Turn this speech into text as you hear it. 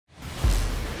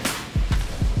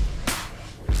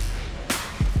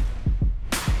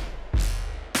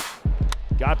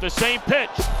Got the same pitch.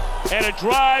 And a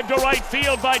drive to right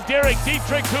field by Derek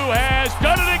Dietrich, who has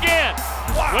done it again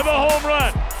with a home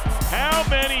run. How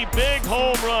many big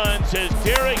home runs has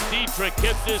Derek Dietrich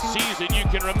hit this season? You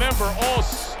can remember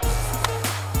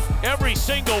every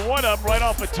single one of them right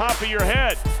off the top of your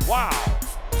head. Wow.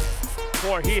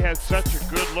 Boy, he had such a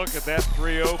good look at that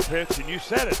 3-0 pitch, and you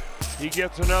said it. He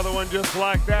gets another one just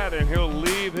like that, and he'll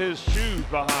leave his shoes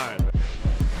behind.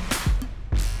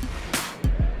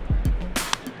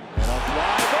 And a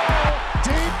fly ball,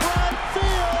 deep right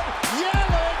field,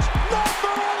 Yelich,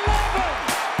 number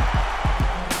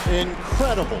 11!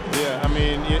 Incredible. Yeah, I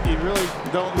mean, you really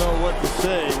don't know what to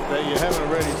say that you haven't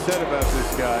already said about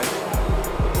this guy.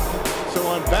 So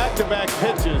on back-to-back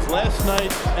pitches, last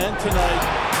night and tonight,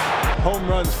 home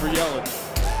runs for Yelich.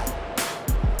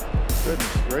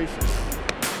 Goodness gracious.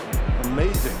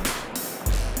 Amazing.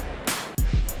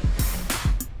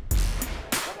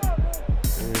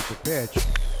 Here's the pitch.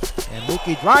 And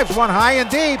Mookie drives one high and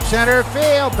deep. Center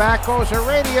field. Back goes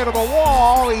Heredia to the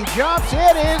wall. He jumps.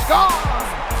 It is gone.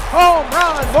 Home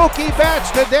run. Mookie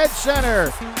bats to dead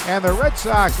center. And the Red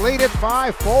Sox lead it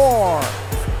 5-4.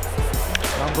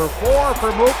 Number 4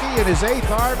 for Mookie and his 8th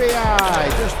RBI.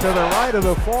 Just to the right of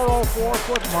the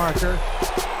 404-foot marker.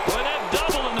 Boy, that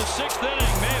double in the 6th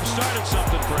inning may have started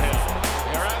something for him.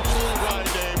 You're absolutely right,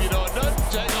 Dave. You know, it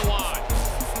doesn't take a lot.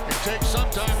 It takes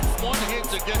sometimes one hit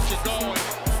to get you going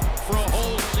for a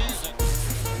whole season.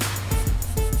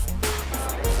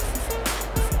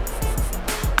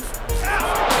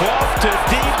 Off to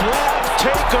deep left.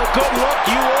 Take a good look.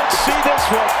 You won't see this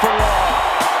one for long.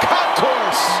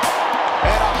 Concourse.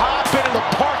 And a hop into the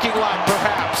parking lot,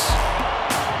 perhaps.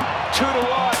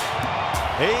 2-1.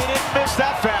 He didn't miss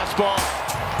that fastball.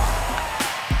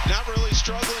 Not really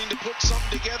struggling to put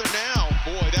something together now.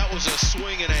 Boy, that was a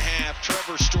swing and a half.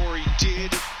 Trevor Story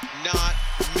did not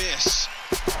miss.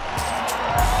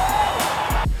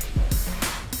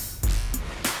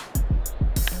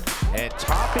 And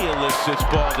Tapia lifts this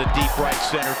ball to deep right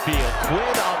center field.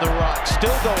 Quinn on the run,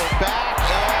 still going back,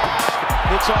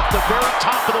 and it's off the very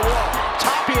top of the wall.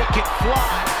 Tapia can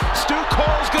fly. Stu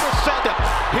Cole's going to send him.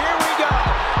 Here we go.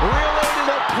 Relay to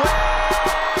the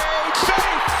plate.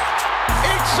 Safe.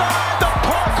 Inside the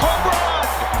park, home run.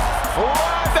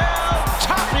 Raimel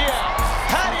Tapia.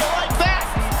 How do you like that?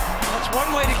 That's one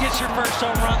way to get your first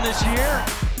home run this year.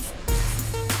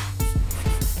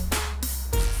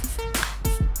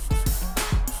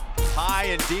 High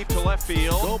and deep to left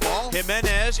field. Go ball.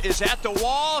 Jimenez is at the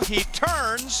wall. He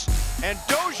turns, and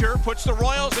Dozier puts the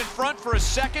Royals in front for a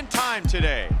second time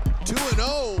today.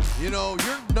 2-0, you know,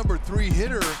 you're number 3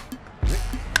 hitter.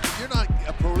 You're not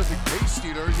a prolific base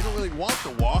stealer. You don't really want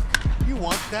the walk. You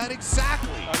want that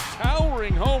exactly. A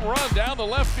towering home run down the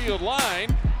left field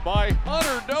line by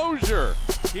Hunter Dozier.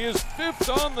 He is 5th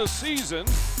on the season,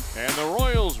 and the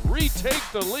Royals retake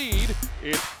the lead.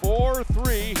 It's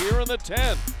 4-3 here in the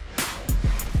 10th.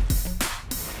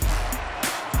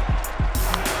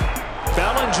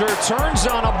 Bellinger turns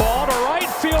on a ball to right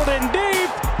field and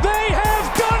deep. They have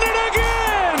done it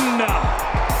again!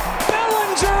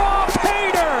 Bellinger off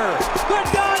Hader. The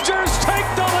Dodgers take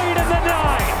the lead in the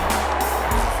 9th.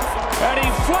 And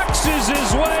he flexes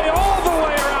his way all the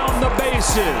way around the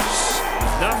bases.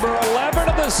 Number 11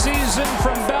 of the season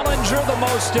from Bellinger, the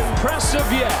most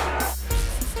impressive yet.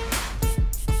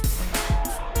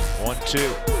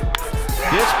 1-2.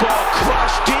 This ball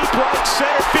crushed deep right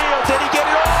center field. Did he get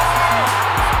it all?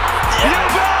 You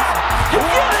bet!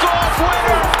 Walk-off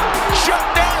winner, Chuck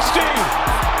Nasty.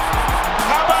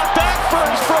 How about that for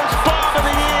his first bomb of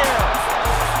the year?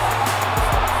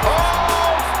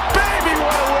 Oh, baby,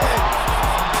 what a win!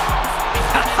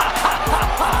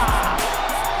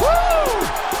 Woo!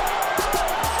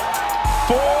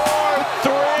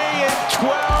 4-3 and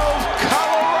 12,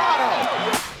 Colorado.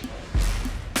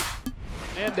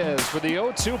 Hernandez for the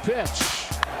 0-2 pitch.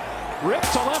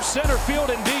 Ripped to left center field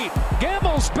and deep.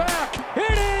 Gamble's back.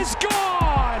 It is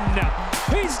gone.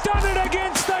 He's done it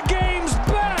against the game's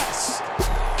best.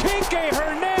 Kike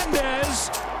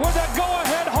Hernandez with a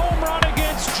go-ahead home run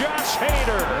against Josh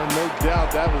Hader. And no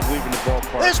doubt that was leaving the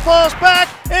ballpark. This ball's back.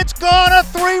 It's gone. A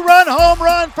 3-run home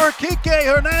run for Kike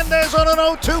Hernandez on an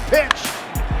 0-2 pitch.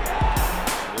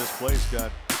 This place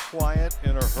got quiet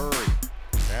in a hurry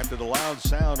after the loud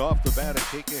sound off the bat of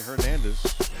Kike Hernandez.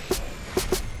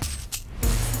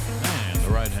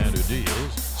 Right-hander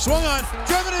deals. Swung on,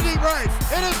 driven to deep right.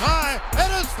 It is high,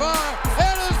 it is far,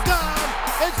 it is gone.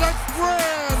 It's a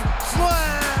grand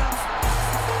slam.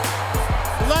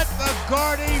 Let the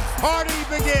Gardy party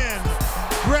begin.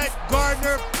 Brett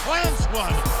Gardner plants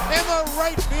one in the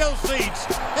right field seats.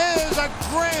 It is a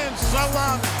grand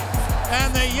salami.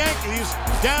 And the Yankees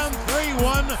down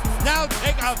 3-1, now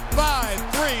take a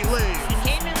 5-3 lead. He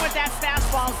came in with that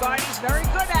fastball. Gardy's very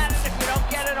good at it if you don't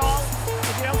get it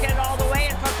all the way.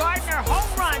 And for Gardner,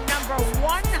 home run number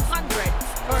 100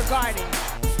 for Gardy.